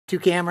two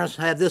cameras.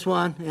 I have this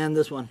one and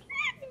this one.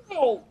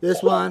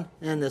 This one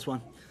and this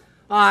one.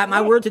 All right,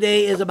 my word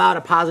today is about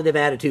a positive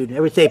attitude.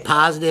 Everybody say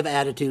positive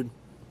attitude.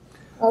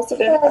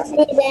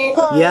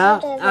 Yeah,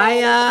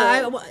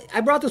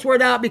 I brought this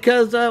word out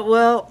because,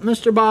 well,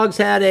 Mr. Boggs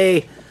had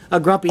a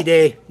grumpy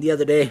day the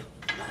other day.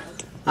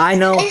 I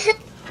know.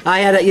 I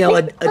had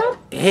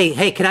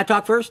hey, can I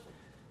talk first?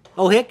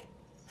 Oh, Hick,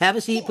 have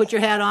a seat, put your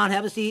hat on,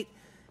 have a seat,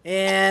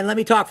 and let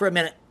me talk for a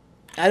minute.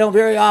 I don't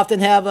very often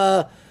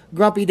have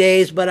grumpy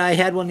days, but I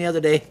had one the other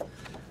day.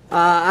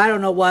 I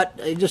don't know what,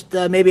 just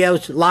maybe I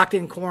was locked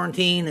in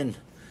quarantine,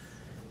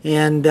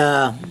 and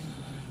I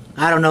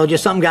don't know,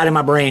 just something got in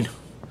my brain.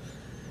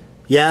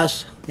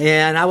 Yes,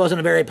 and I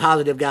wasn't a very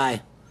positive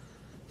guy.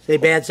 Say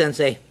bad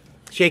sensei.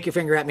 Shake your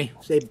finger at me.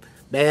 Say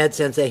bad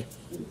sensei.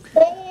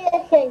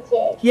 Bad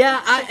sensei.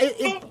 Yeah,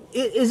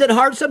 is it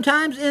hard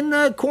sometimes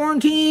in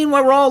quarantine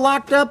while we're all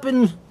locked up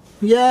and,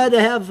 yeah,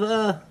 to have,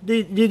 do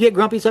you get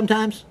grumpy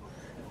sometimes?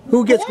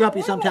 Who gets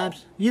grumpy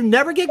sometimes? You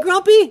never get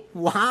grumpy?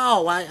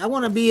 Wow, I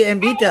want to be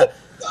Anvita.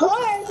 It's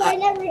hard, I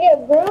never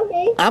get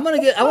grumpy. I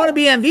want to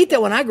be Anvita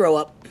when I grow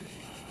up.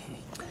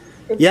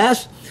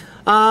 Yes?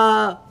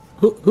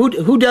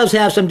 Who does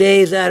have some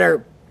days that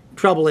are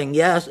troubling?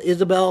 Yes,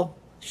 Isabel,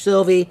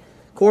 Sylvie,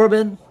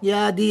 Corbin,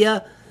 yeah,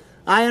 Dia.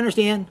 I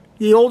understand.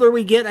 The older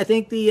we get, I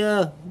think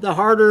the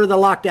harder the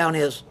lockdown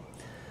is.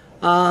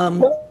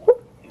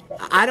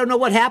 I don't know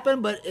what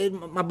happened, but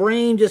my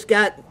brain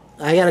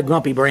I got a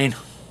grumpy brain.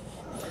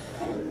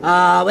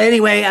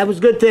 Anyway, it was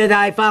good that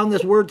I found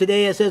this word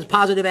today. It says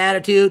positive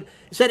attitude.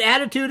 It said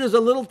attitude is a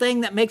little thing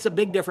that makes a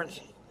big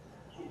difference.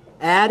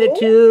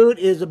 Attitude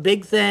is a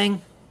big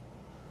thing.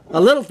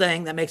 A little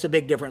thing that makes a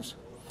big difference.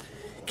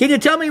 Can you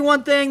tell me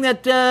one thing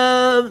that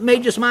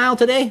made you smile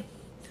today?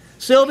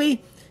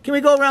 Sylvie, can we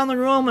go around the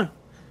room?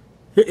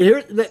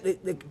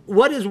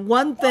 What is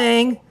one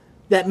thing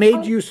that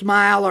made you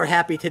smile or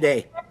happy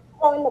today?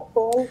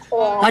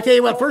 I'll tell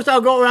you what, first I'll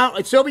go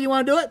around. Sylvie, you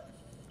want to do it?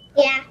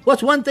 Yeah.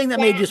 What's one thing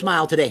that made you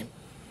smile today?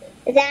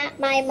 That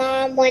my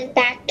mom went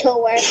back to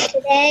work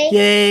today.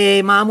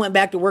 Yay, Mom went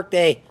back to work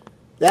day.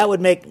 That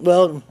would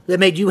that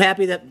made you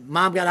happy that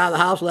Mom got out of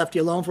the house, left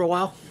you alone for a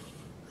while?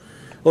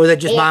 Or that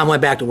just Mom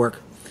went back to work?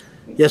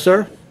 Yes,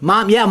 sir?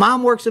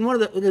 Mom works in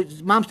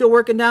Mom still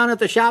working down at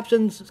the shops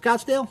in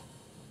Scottsdale?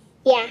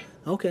 Yeah.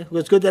 Okay,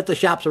 well, it's good that the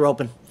shops are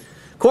open.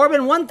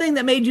 Corbin, one thing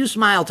that made you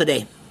smile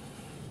today?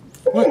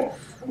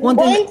 One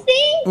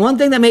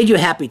thing that made you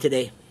happy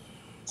today?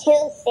 2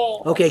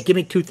 things. Okay, give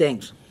me 2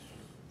 things.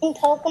 In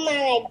Pokemon,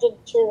 I did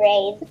 2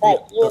 raids,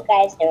 but you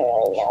guys don't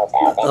really know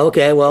about it.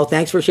 Okay, well,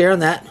 thanks for sharing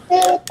that.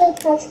 I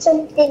have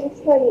something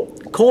for you.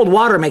 Cold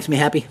water makes me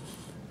happy.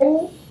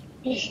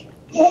 Drinks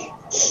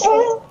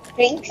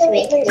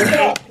make me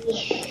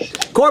happy.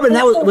 Corbin,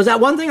 was that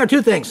 1 thing or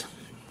 2 things?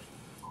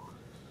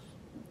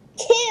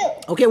 2.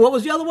 Okay, what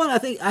was the other one? I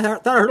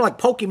thought I heard like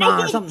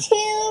Pokemon or something.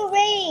 2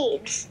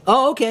 raids.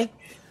 Oh, okay.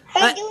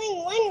 By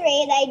doing 1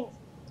 raid,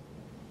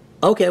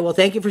 Okay, well,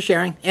 thank you for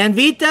sharing. And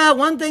Vita,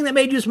 one thing that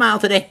made you smile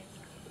today?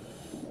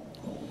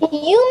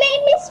 You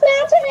made me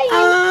smile today.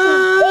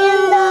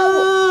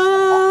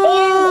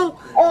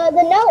 And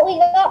the note we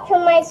got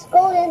from my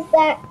school is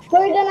that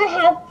we're going to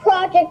have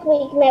project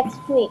week next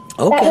week.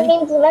 Okay. That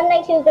means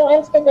Monday, Tuesday,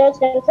 Wednesday,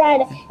 Thursday, and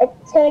Friday.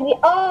 It's going to be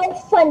all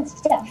fun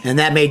stuff. And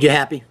that made you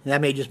happy? That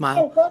made you smile?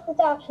 And plus it's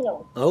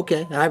optional.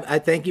 Okay, I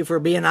thank you for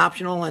being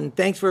optional, and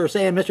thanks for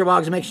saying Mr.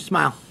 Boggs makes you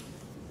smile.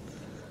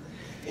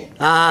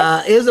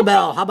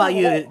 Isabel, how about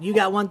you? You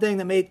got one thing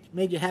that made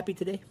you happy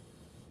today?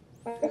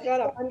 I got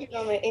 100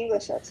 on my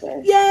English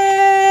essay.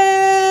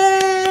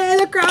 Yay!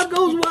 The crowd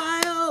goes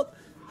wild.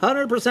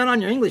 100%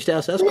 on your English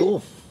test. That's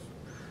cool.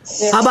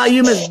 Yeah. How about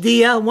you, Miss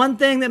Dia? One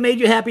thing that made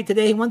you happy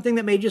today? One thing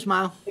that made you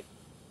smile?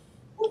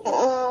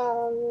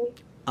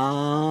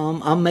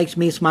 Makes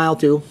me smile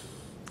too.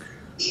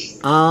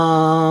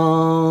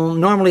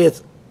 Normally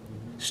it's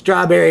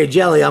strawberry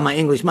jelly on my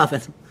English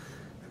muffin.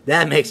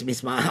 That makes me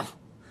smile.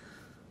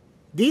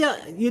 Dia,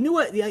 you knew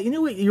what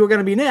you were going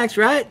to be next,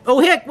 right? Oh,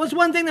 Hick, what's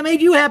one thing that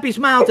made you happy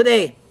smile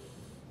today?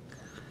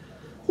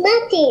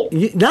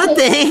 Nothing.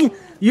 Nothing?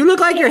 You look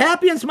like you're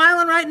happy and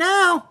smiling right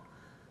now.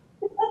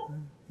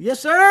 Yes,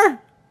 sir?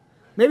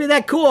 Maybe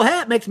that cool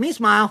hat makes me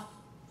smile.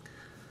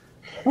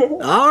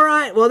 All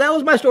right. Well, that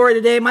was my story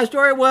today. My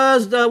story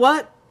was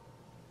what?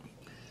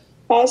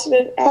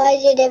 Positive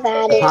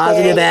attitude.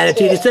 Positive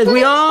attitude. It says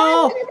we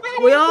all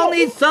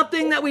need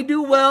something that we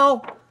do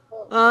well.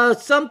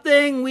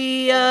 Something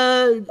we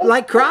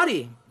like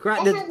karate.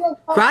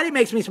 Karate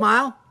makes me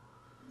smile.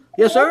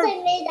 Yes, sir?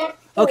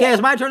 Okay,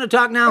 it's my turn to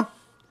talk now.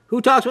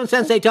 Who talks when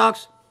Sensei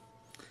talks?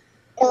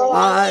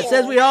 It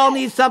says we all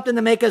need something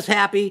to make us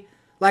happy,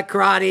 like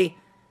karate.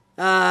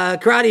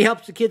 Karate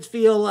helps the kids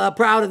feel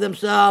proud of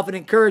themselves and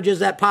encourages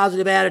that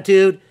positive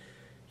attitude.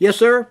 Yes,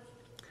 sir?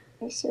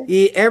 Yes, sir.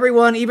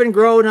 Everyone, even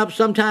growing up,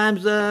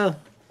 sometimes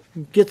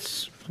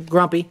gets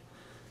grumpy.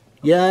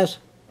 Yes.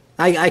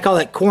 I call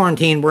it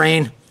quarantine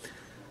brain.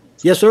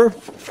 Yes, sir?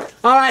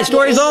 All right,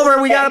 story's over.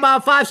 We got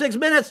about 5-6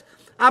 minutes.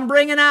 I'm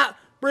bring out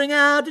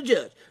the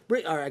judge.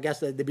 or I guess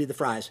they'd be the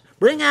fries.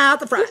 Bring out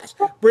the fries.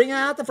 Bring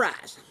out the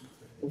fries.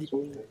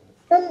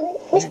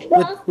 Mr.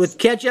 Boggs. With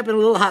ketchup and a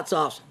little hot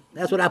sauce.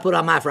 That's what I put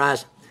on my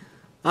fries.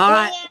 All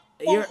right.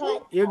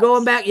 You're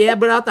going back. Yeah,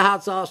 bring out the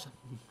hot sauce.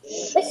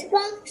 Mr.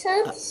 Boggs,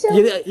 I'm so...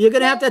 You're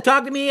going to have to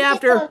talk to me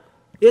after.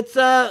 It's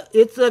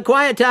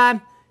quiet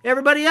time.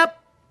 Everybody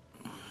up.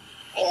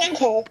 Okay.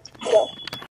 Go.